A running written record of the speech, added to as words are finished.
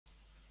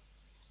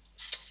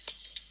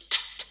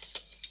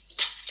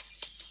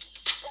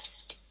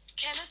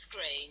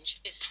Grange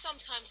is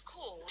sometimes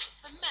called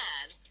the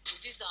man who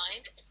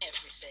designed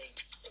everything.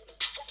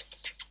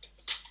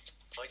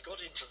 I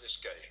got into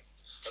this game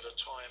at a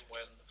time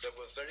when there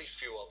were very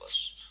few of us,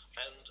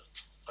 and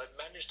I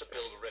managed to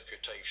build a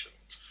reputation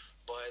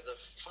by the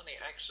funny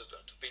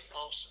accident of being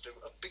asked to do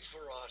a big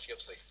variety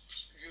of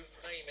things. You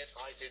name it,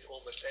 I did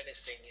almost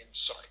anything in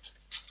sight.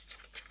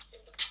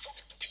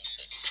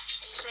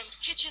 From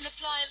kitchen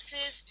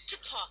appliances to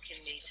parking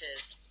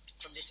meters,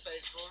 from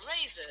disposable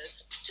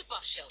razors to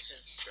bus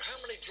shelters. How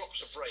many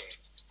drops of rain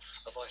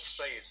have I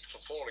saved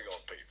for falling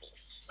on people?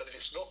 And if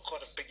it's not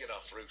quite a big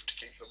enough roof to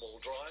keep them all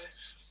dry,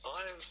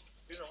 I've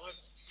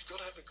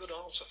got to have a good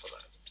answer for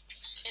that.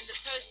 In the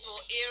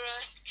post-war era,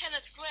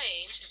 Kenneth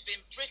Grange has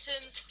been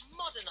Britain's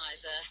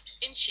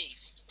moderniser-in-chief.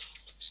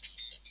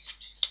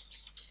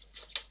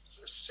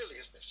 It's silly,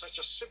 isn't it? Such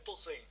a simple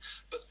thing,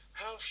 but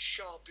how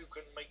sharp you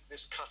can make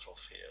this cut-off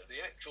here, the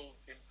actual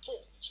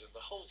importance in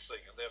the whole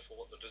thing, and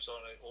therefore what the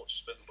designer ought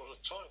to spend a lot of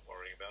time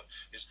worrying about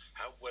is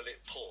how well it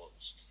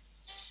pours.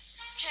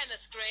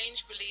 Kenneth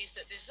Grange believes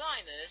that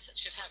designers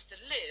should have to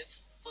live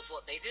with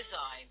what they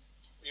design.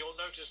 You'll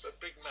notice a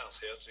big mouth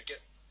here to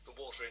get the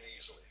water in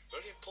easily.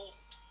 Very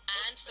important.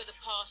 And for the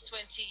past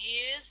 20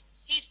 years,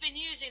 he's been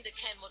using the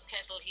Kenwood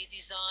kettle he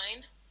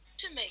designed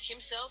to make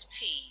himself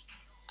tea,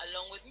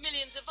 along with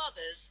millions of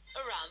others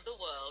around the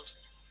world.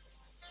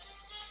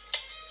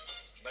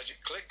 Magic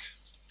click.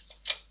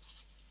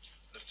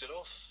 Lift it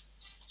off.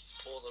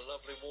 Pour the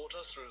lovely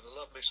water through the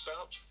lovely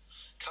spout.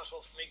 Cut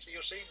off neatly,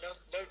 you see,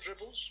 no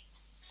dribbles.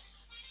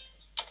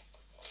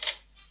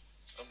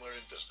 And we're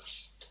in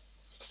business.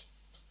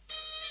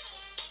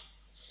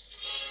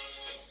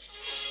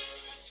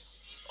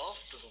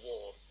 After the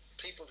war,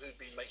 people who'd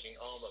been making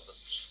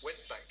armaments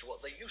went back to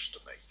what they used to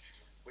make,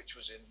 which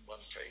was in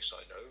one case,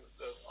 I know,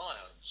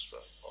 irons for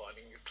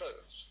ironing your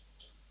clothes.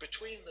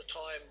 Between the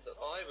time that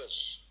I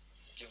was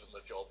given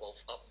the job of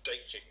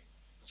updating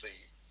the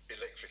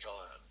electric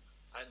iron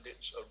and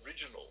its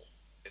original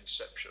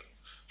inception,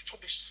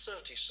 probably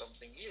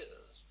 30-something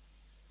years,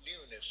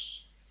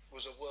 newness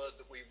was a word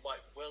that we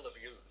might well have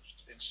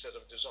used instead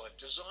of design.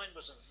 Design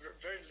was a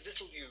very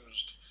little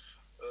used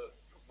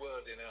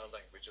word in our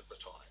language at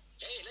the time.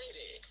 Hey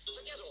lady,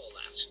 forget all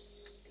that.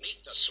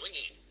 Meet the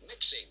swinging,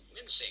 mixing,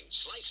 mincing,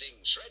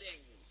 slicing,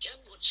 shredding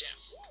Kenwood chef.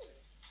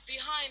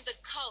 Behind the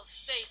cult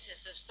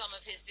status of some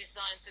of his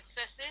design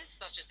successes,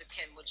 such as the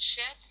Kenwood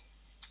chef,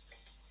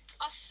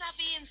 are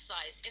savvy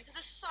insights into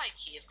the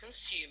psyche of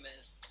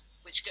consumers,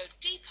 which go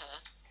deeper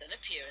than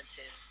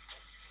appearances.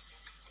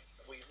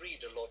 We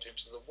read a lot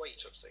into the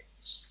weight of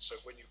things. So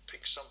when you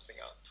pick something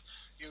up,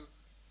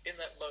 in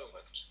that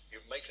moment,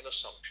 you make an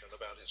assumption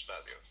about its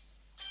value.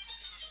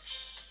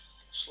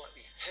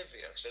 Slightly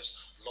heavier says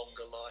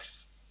longer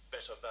life,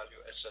 better value,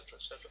 etc.,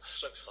 etc.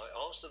 So I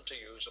asked them to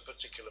use a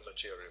particular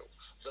material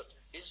that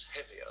is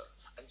heavier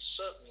and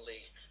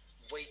certainly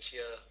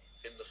weightier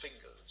in the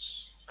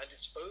fingers. And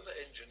it's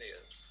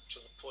over-engineered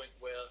to the point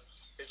where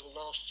it'll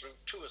last through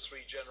 2 or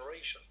 3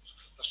 generations.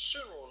 Now,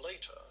 sooner or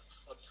later,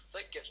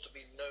 that gets to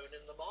be known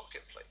in the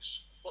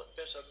marketplace. What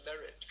better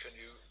merit can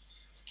you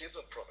give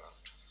a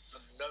product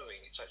than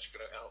knowing it's actually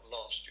going to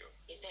outlast you?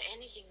 Is there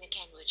anything the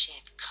Kenwood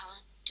chef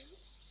can't do?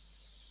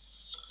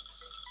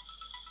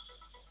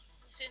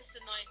 Since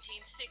the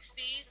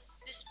 1960s,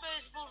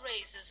 disposable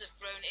razors have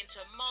grown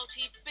into a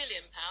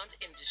multi-billion-pound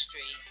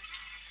industry.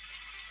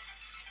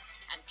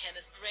 And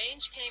Kenneth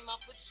Grange came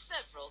up with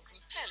several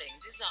compelling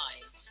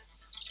designs.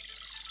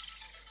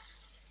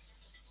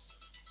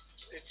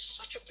 It's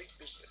such a big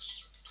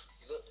business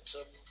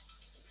that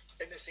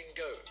anything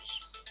goes.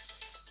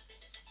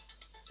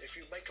 If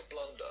you make a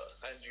blunder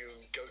and you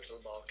go to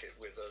the market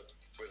with a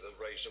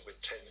razor with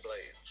 10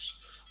 blades,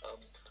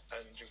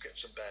 and you get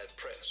some bad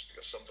press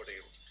because somebody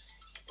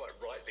quite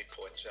rightly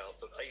points out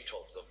that 8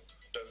 of them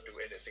don't do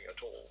anything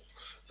at all,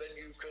 then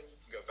you can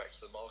go back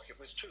to the market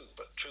with 2,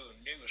 but 2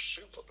 new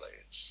super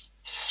blades.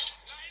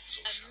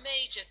 A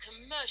major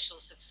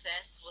commercial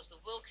success was the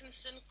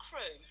Wilkinson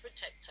Chrome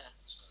Protector.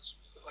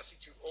 I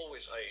think you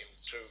always aim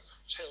to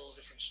tell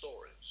different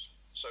stories.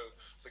 So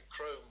the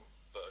chrome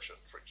version,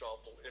 for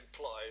example,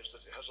 implies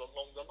that it has a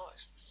longer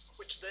life,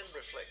 which then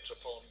reflects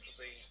upon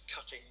the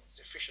cutting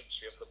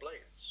efficiency of the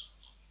blades.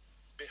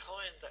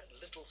 Behind that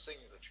little thing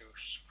that you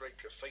scrape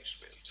your face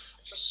with,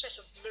 it's a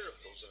set of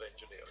miracles of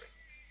engineering.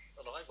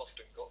 And I've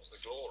often got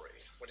the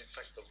glory when in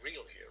fact the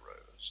real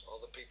heroes are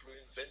the people who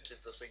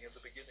invented the thing in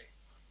the beginning.